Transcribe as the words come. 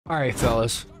Alright,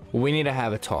 fellas, we need to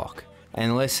have a talk.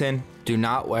 And listen, do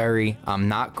not worry, I'm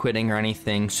not quitting or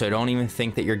anything, so don't even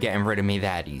think that you're getting rid of me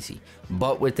that easy.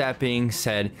 But with that being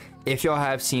said, if y'all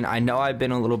have seen, I know I've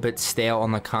been a little bit stale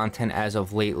on the content as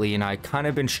of lately, and I kind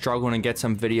of been struggling to get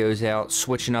some videos out,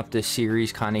 switching up this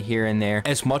series kind of here and there.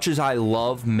 As much as I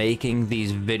love making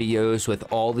these videos with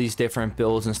all these different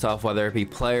builds and stuff, whether it be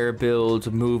player builds,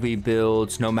 movie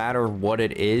builds, no matter what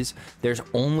it is, there's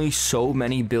only so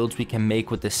many builds we can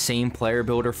make with the same player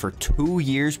builder for 2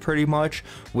 years pretty much,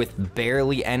 with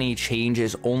barely any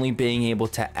changes, only being able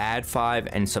to add 5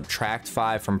 and subtract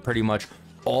 5 from pretty much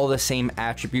all the same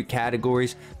attribute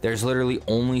categories. There's literally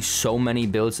only so many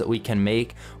builds that we can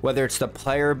make, whether it's the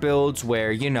player builds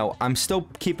where, you know, I'm still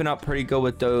keeping up pretty good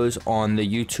with those on the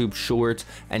YouTube shorts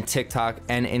and TikTok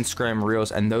and Instagram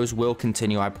reels, and those will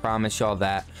continue, I promise y'all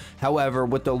that. However,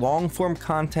 with the long form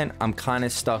content, I'm kind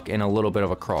of stuck in a little bit of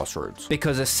a crossroads,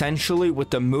 because essentially with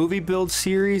the movie build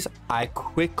series, I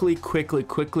quickly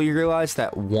realized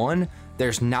that one,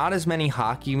 there's not as many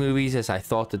hockey movies as I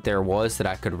thought that there was that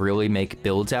I could really make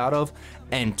builds out of.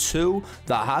 And two,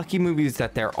 the hockey movies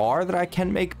that there are that I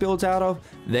can make builds out of,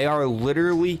 they are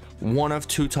literally one of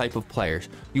two type of players.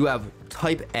 You have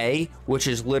type A, which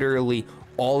is literally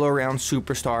all around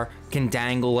superstar, can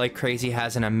dangle like crazy,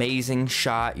 has an amazing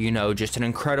shot, you know, just an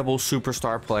incredible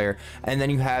superstar player. And then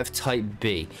you have type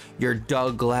B, your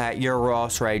Doug Glatt, your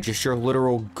Ross Ray, just your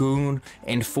literal goon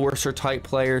enforcer type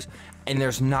players. And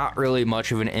there's not really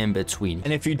much of an in-between.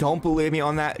 And if you don't believe me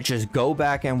on that, just go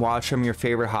back and watch some of your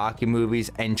favorite hockey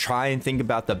movies and try and think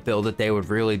about the build that they would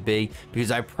really be, because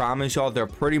I promise y'all they're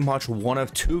pretty much one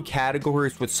of two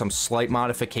categories with some slight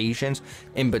modifications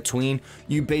in between.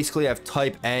 You basically have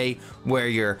type A, where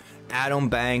you're Adam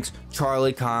Banks,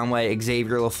 Charlie Conway,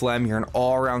 Xavier Laflamme, you're an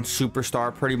all-around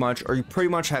superstar pretty much. Or you pretty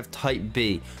much have type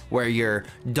B, where you're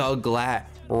Doug Glatt,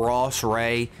 Ross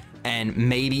Ray, and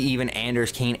maybe even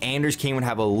Anders Kane. Anders Kane would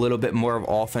have a little bit more of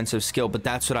offensive skill, but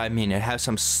that's what I mean. It has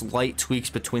some slight tweaks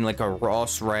between like a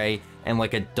Ross Ray and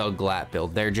like a Doug Glatt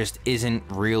build. There just isn't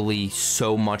really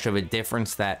so much of a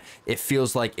difference that it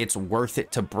feels like it's worth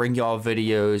it to bring y'all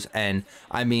videos. And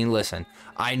I mean, listen,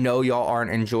 I know y'all aren't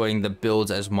enjoying the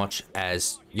builds as much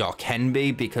as y'all can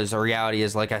be, because the reality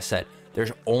is, like I said,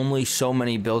 there's only so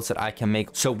many builds that I can make.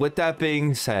 So with that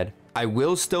being said, I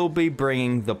will still be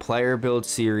bringing the player build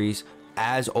series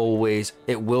as always.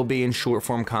 It will be in short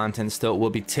form content still. It will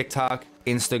be TikTok,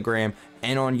 Instagram,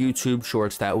 and on YouTube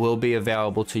shorts that will be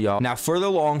available to y'all. Now for the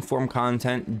long form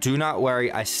content, do not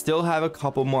worry, I still have a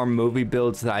couple more movie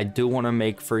builds that I do want to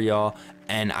make for y'all,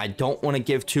 and I don't want to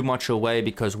give too much away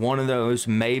because one of those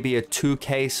may be a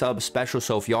 2K sub special.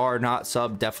 So if y'all are not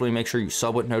sub, definitely make sure you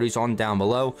sub with noties on down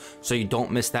below so you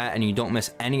don't miss that and you don't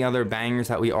miss any other bangers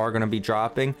that we are going to be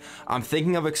dropping. I'm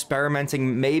thinking of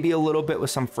experimenting maybe a little bit with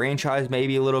some franchise,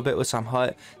 maybe a little bit with some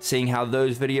hut, seeing how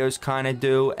those videos kind of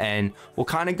do, and we'll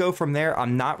kind of go from there.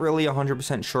 I'm not really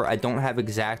 100% sure. I don't have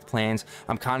exact plans.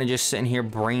 I'm kind of just sitting here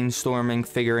brainstorming,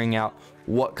 figuring out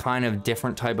what kind of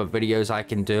different type of videos I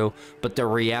can do. But the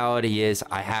reality is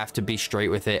I have to be straight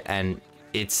with it, and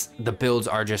the builds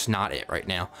are just not it right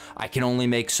now. I can only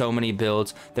make so many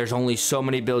builds. There's only so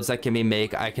many builds that can be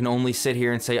made. I can only sit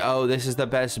here and say, oh, this is the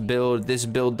best build, this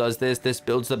build does this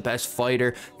build's the best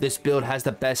fighter, this build has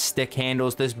the best stick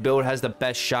handles, this build has the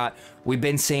best shot. We've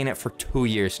been saying it for 2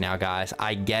 years now, guys.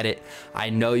 I get it. I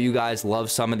know you guys love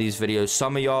some of these videos.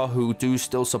 Some of y'all who do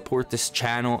still support this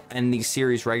channel and these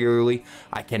series regularly,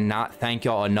 I cannot thank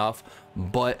y'all enough.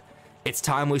 But it's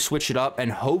time we switch it up,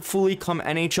 and hopefully come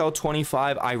NHL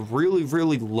 25, I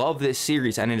really love this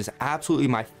series, and it is absolutely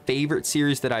my favorite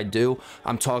series that I do.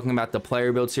 I'm talking about the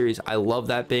player build series. I love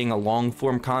that being a long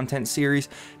form content series.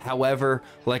 However,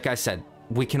 like I said,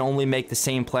 we can only make the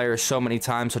same players so many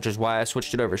times, which is why I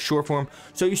switched it over to short form.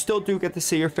 So you still do get to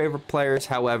see your favorite players.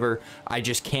 However, I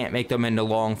just can't make them into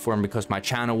long form because my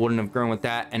channel wouldn't have grown with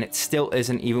that, and it still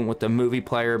isn't even with the movie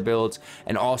player builds,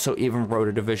 and also even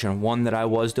Roto Division 1 that I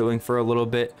was doing for a little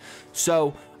bit.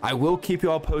 So I will keep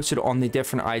you all posted on the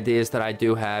different ideas that I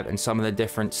do have and some of the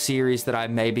different series that I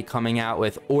may be coming out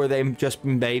with, or they just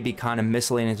may be kind of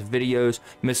miscellaneous videos,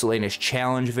 miscellaneous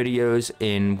challenge videos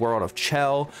in World of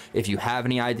Chell. If you have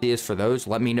any ideas for those,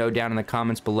 let me know down in the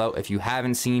comments below. If you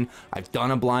haven't seen, I've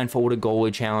done a blindfolded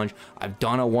goalie challenge, I've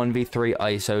done a 1v3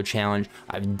 ISO challenge,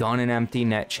 I've done an empty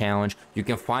net challenge. You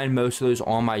can find most of those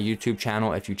on my YouTube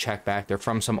channel if you check back. They're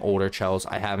from some older Chells.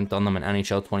 I haven't done them in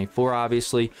NHL 24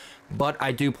 obviously, but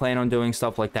I do do plan on doing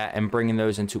stuff like that and bringing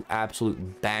those into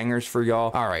absolute bangers for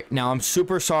y'all. All right, now I'm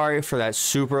super sorry for that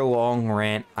super long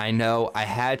rant. I know I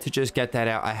had to just get that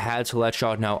out. I had to let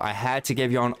y'all know. I had to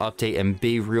give y'all an update and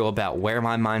be real about where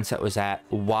my mindset was at,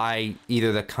 why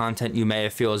either the content you may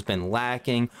have feel has been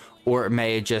lacking, or it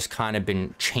may have just kind of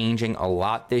been changing a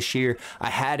lot this year. I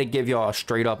had to give y'all a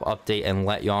straight up update and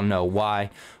let y'all know why.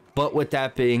 But with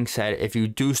that being said, if you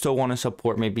do still want to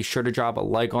support me, be sure to drop a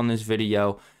like on this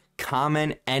video.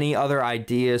 Comment any other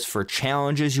ideas for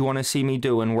challenges you want to see me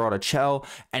do in World of Chell,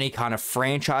 any kind of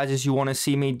franchises you want to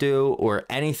see me do, or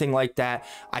anything like that.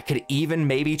 I could even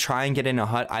maybe try and get in a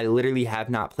hut. I literally have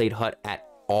not played hut at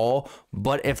all,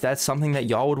 but if that's something that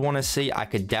y'all would want to see, I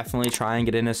could definitely try and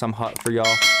get into some hut for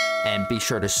y'all. And be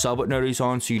sure to sub with notice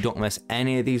on so you don't miss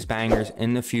any of these bangers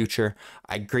in the future.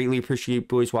 I greatly appreciate you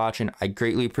boys watching. I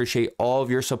greatly appreciate all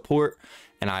of your support,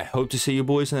 and I hope to see you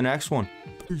boys in the next one.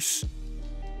 Peace.